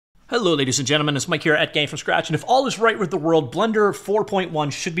Hello ladies and gentlemen, it's Mike here at Game From Scratch, and if all is right with the world, Blender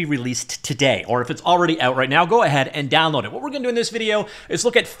 4.1 should be released today, or if it's already out right now, go ahead and download it. What we're going to do in this video is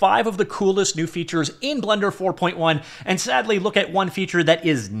look at 5 of the coolest new features in Blender 4.1, and sadly look at one feature that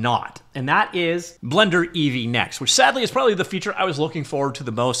is not, and that is Blender EEVEE Next, which sadly is probably the feature I was looking forward to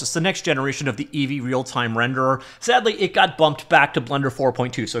the most. It's the next generation of the EEVEE real-time renderer. Sadly, it got bumped back to Blender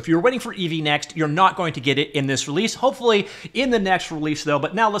 4.2, so if you're waiting for EEVEE Next, you're not going to get it in this release, hopefully in the next release though.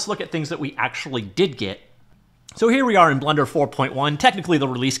 But now let's look at things that we actually did get. So here we are in Blender 4.1, technically the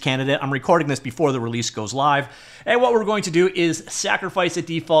release candidate. I'm recording this before the release goes live. And what we're going to do is sacrifice a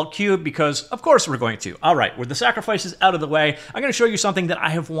default cube because, of course, we're going to. All right, with the sacrifices out of the way, I'm going to show you something that I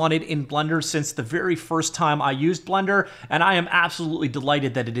have wanted in Blender since the very first time I used Blender, and I am absolutely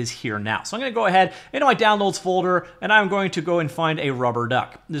delighted that it is here now. So I'm going to go ahead into my downloads folder, and I'm going to go and find a rubber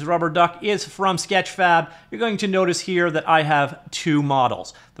duck. This rubber duck is from Sketchfab. You're going to notice here that I have 2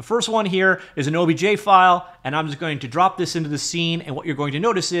 models. The first one here is an OBJ file, and I'm just going to drop this into the scene, and what you're going to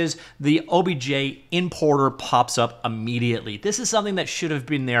notice is the OBJ importer pops up immediately. This is something that should have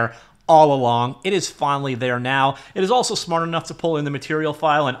been there all along. It is finally there now. It is also smart enough to pull in the material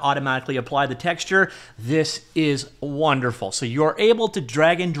file and automatically apply the texture. This is wonderful. So you're able to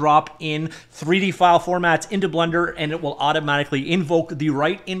drag and drop in 3D file formats into Blender, and it will automatically invoke the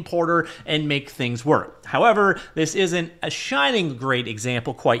right importer and make things work. However, this isn't a shining great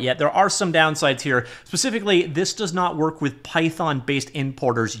example quite yet. There are some downsides here. Specifically, this does not work with Python-based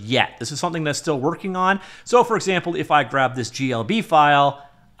importers yet. This is something that's still working on. So for example, if I grab this GLB file,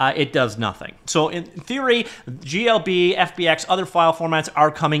 it does nothing. So in theory, GLB, FBX, other file formats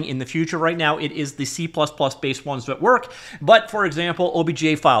are coming in the future. Right now, it is the C++ based ones that work. But for example,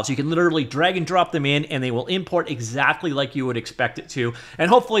 OBJ files, you can literally drag and drop them in and they will import exactly like you would expect it to.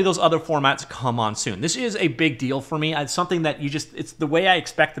 And hopefully those other formats come on soon. This is a big deal for me. It's something that it's the way I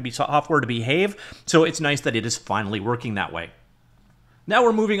expect the software to behave. So it's nice that it is finally working that way. Now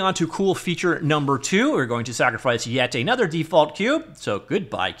we're moving on to cool feature number 2. We're going to sacrifice yet another default cube. So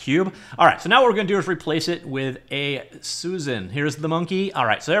goodbye, cube. All right, so now what we're going to do is replace it with a Susan. Here's the monkey. All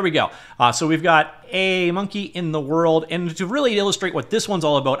right, so there we go. So we've got a monkey in the world. And to really illustrate what this one's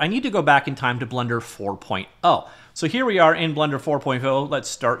all about, I need to go back in time to Blender 4.0. So here we are in Blender 4.0. Let's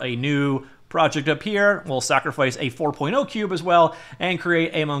start a new project up here. We'll sacrifice a 4.0 cube as well and create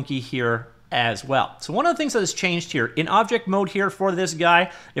a monkey here as well. So one of the things that has changed here, in object mode here for this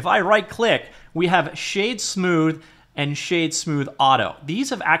guy, if I right click, we have Shade Smooth and Shade Smooth Auto. These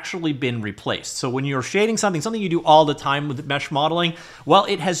have actually been replaced. So when you're shading something you do all the time with mesh modeling, well,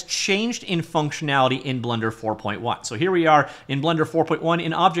 it has changed in functionality in Blender 4.1. So here we are in Blender 4.1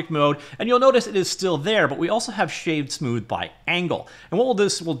 in object mode, and you'll notice it is still there, but we also have Shade Smooth by angle. And what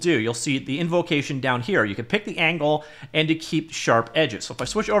this will do, you'll see the invocation down here. You can pick the angle and to keep sharp edges. So if I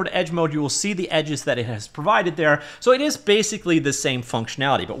switch over to edge mode, you will see the edges that it has provided there. So it is basically the same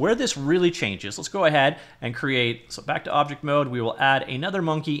functionality, but where this really changes, let's go ahead and create, so back to object mode, we will add another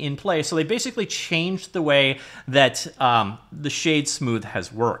monkey in place. So they basically changed the way that the Shade Smooth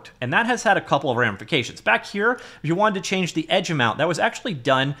has worked. And that has had a couple of ramifications. Back here, if you wanted to change the edge amount, that was actually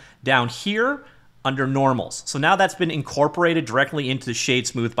done down here under normals. So now that's been incorporated directly into the Shade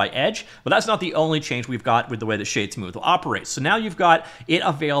Smooth by edge, but that's not the only change we've got with the way the Shade Smooth will operate. So now you've got it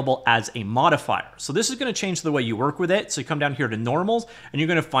available as a modifier. So this is going to change the way you work with it. So you come down here to normals and you're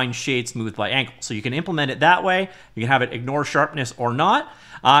going to find Shade Smooth by angle. So you can implement it that way. You can have it ignore sharpness or not.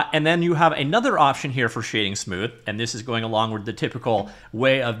 And then you have another option here for shading smooth, and this is going along with the typical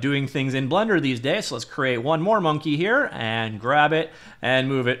way of doing things in Blender these days. So let's create one more monkey here and grab it and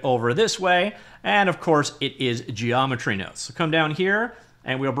move it over this way. And of course, it is geometry nodes. So come down here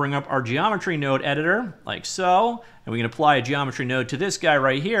and we'll bring up our geometry node editor like so. And we can apply a geometry node to this guy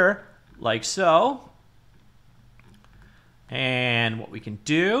right here like so. And what we can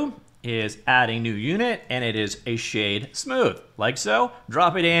do is add a new unit, and it is a Shade Smooth, like so.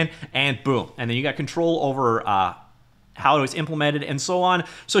 Drop it in, and boom. And then you got control over how it was implemented and so on.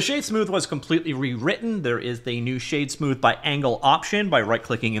 So Shade Smooth was completely rewritten. There is the new Shade Smooth by angle option by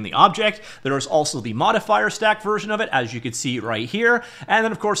right-clicking in the object. There is also the modifier stack version of it, as you can see right here. And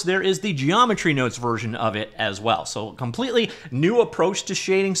then, of course, there is the geometry nodes version of it as well. So completely new approach to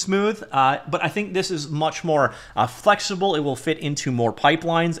shading smooth, but I think this is much more flexible. It will fit into more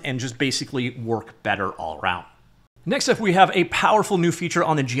pipelines and just basically work better all around. Next up, we have a powerful new feature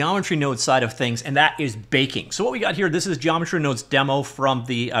on the geometry node side of things, and that is baking. So what we got here, this is geometry nodes demo from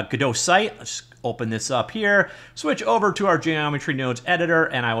the Godot site. Let's open this up here, switch over to our geometry nodes editor,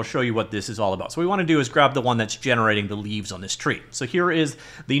 and I will show you what this is all about. So what we want to do is grab the one that's generating the leaves on this tree. So here is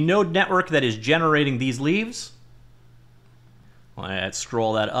the node network that is generating these leaves. Let's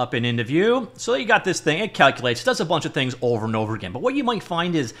scroll that up and into view. So you got this thing, it calculates, does a bunch of things over and over again. But what you might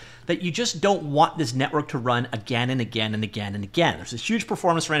find is that you just don't want this network to run again and again and again and again. There's this huge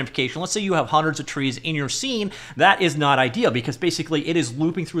performance randomization. Let's say you have hundreds of trees in your scene. That is not ideal because basically it is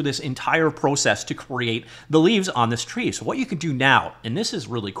looping through this entire process to create the leaves on this tree. So what you can do now, and this is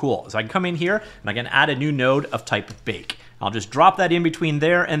really cool, is I can come in here and I can add a new node of type bake. I'll just drop that in between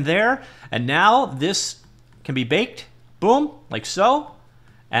there, and now this can be baked. Boom, like so.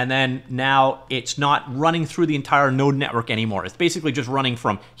 And then now it's not running through the entire node network anymore. It's basically just running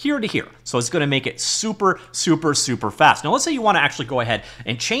from here to here. So it's going to make it super, super, super fast. Now, let's say you want to actually go ahead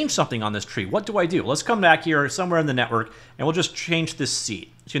and change something on this tree. What do I do? Let's come back here somewhere in the network, and we'll just change this seed.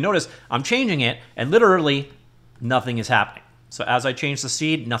 So you notice I'm changing it, and literally nothing is happening. So as I change the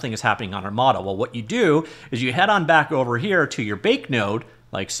seed, nothing is happening on our model. Well, what you do is you head on back over here to your bake node,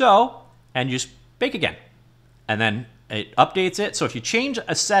 like so, and you just bake again. And then it updates it. So if you change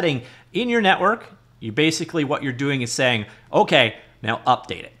a setting in your network, you basically, what you're doing is saying, okay, now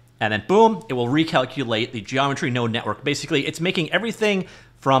update it. And then boom, it will recalculate the geometry node network. Basically, it's making everything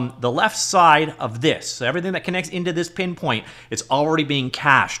from the left side of this. So everything that connects into this pinpoint, it's already being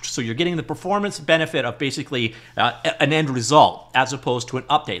cached. So you're getting the performance benefit of basically an end result as opposed to an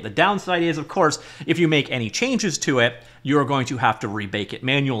update. The downside is, of course, if you make any changes to it, you're going to have to rebake it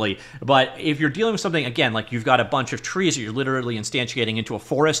manually. But if you're dealing with something, again, like you've got a bunch of trees that you're literally instantiating into a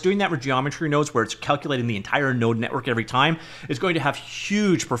forest, doing that with geometry nodes where it's calculating the entire node network every time, is going to have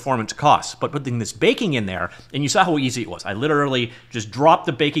huge performance costs. But putting this baking in there, and you saw how easy it was. I literally just dropped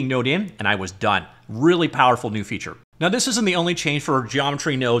the baking node in, and I was done. Really powerful new feature. Now, this isn't the only change for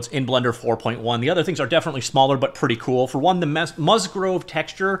geometry nodes in Blender 4.1. The other things are definitely smaller, but pretty cool. For one, the Musgrove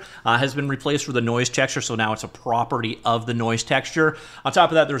texture has been replaced with the noise texture, so now it's a property of the noise texture. On top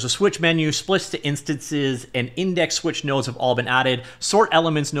of that, there's a switch menu, splits to instances, and index switch nodes have all been added. Sort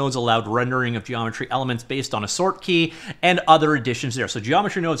elements nodes allowed rendering of geometry elements based on a sort key, and other additions there. So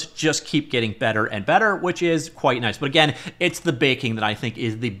geometry nodes just keep getting better and better, which is quite nice. But again, it's the baking that I think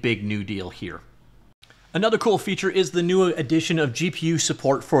is the big new deal here. Another cool feature is the new addition of GPU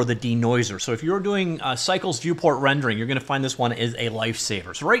support for the denoiser. So if you're doing Cycles viewport rendering, you're going to find this one is a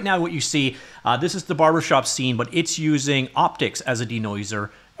lifesaver. So right now what you see, this is the barbershop scene, but it's using optics as a denoiser.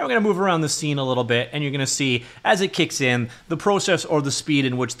 And we're going to move around the scene a little bit, and you're going to see, as it kicks in, the process or the speed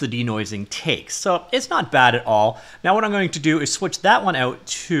in which the denoising takes. So it's not bad at all. Now what I'm going to do is switch that one out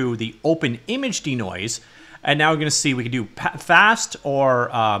to the open image denoise. And now we're going to see we can do fast or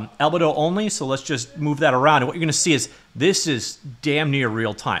albedo only. So let's just move that around. And what you're going to see is this is damn near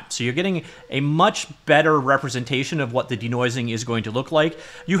real time. So you're getting a much better representation of what the denoising is going to look like.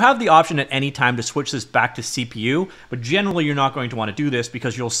 You have the option at any time to switch this back to CPU, but generally you're not going to want to do this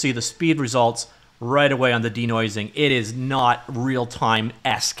because you'll see the speed results right away on the denoising. It is not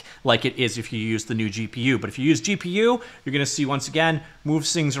real-time-esque like it is if you use the new GPU. But if you use GPU, you're going to see, once again,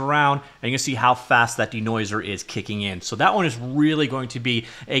 moves things around, and you're going to see how fast that denoiser is kicking in. So that one is really going to be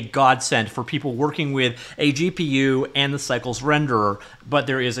a godsend for people working with a GPU and the Cycles renderer, but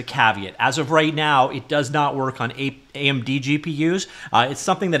there is a caveat. As of right now, it does not work on AMD GPUs. It's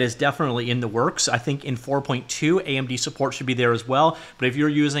something that is definitely in the works. I think in 4.2, AMD support should be there as well. But if you're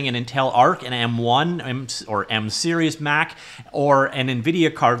using an Intel Arc, an M1 or M series Mac, or an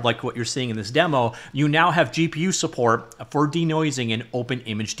NVIDIA card like what you're seeing in this demo, you now have GPU support for denoising in open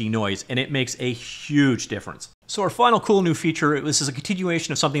image denoise, and it makes a huge difference. So our final cool new feature, this is a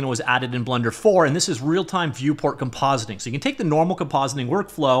continuation of something that was added in Blender 4, and this is real-time viewport compositing. So you can take the normal compositing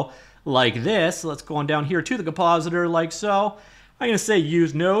workflow like this. Let's go on down here to the compositor like so. I'm going to say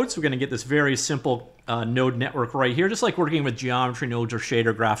use nodes. We're going to get this very simple node network right here, just like working with geometry nodes or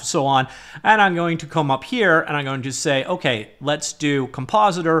shader graphs and so on. And I'm going to come up here and I'm going to say, okay, let's do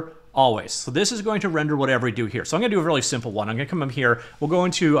compositor always. So this is going to render whatever we do here. So I'm going to do a really simple one. I'm going to come up here. We'll go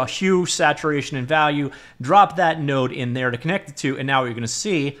into a hue, saturation, and value, drop that node in there to connect the two. And now what you're going to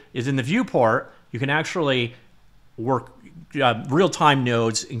see is in the viewport, you can actually work real-time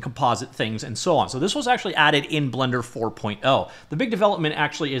nodes and composite things and so on. So this was actually added in Blender 4.0. The big development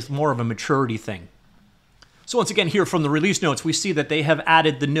actually is more of a maturity thing. So once again, here from the release notes, we see that they have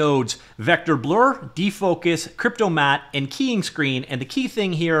added the nodes Vector Blur, Defocus, Crypto Matte, and Keying Screen. And the key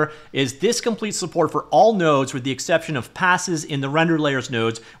thing here is this completes support for all nodes with the exception of passes in the Render Layers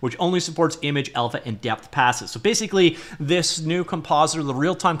nodes, which only supports image, alpha, and depth passes. So basically, this new compositor, the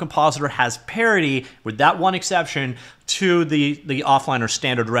real-time compositor, has parity with that one exception to the offline or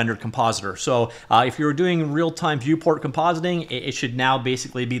standard rendered compositor. So if you're doing real-time viewport compositing, it should now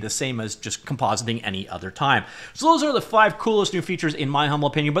basically be the same as just compositing any other time. So those are the 5 coolest new features in my humble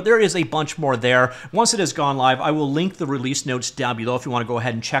opinion, but there is a bunch more there. Once it has gone live, I will link the release notes down below if you want to go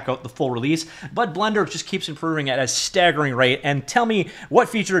ahead and check out the full release. But Blender just keeps improving at a staggering rate. And tell me, what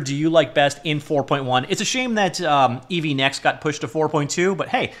feature do you like best in 4.1? It's a shame that EEVEE Next got pushed to 4.2, but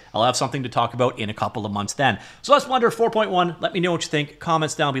hey, I'll have something to talk about in a couple of months then. So that's Blender 4.1. Let me know what you think.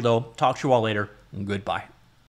 Comments down below. Talk to you all later. Goodbye.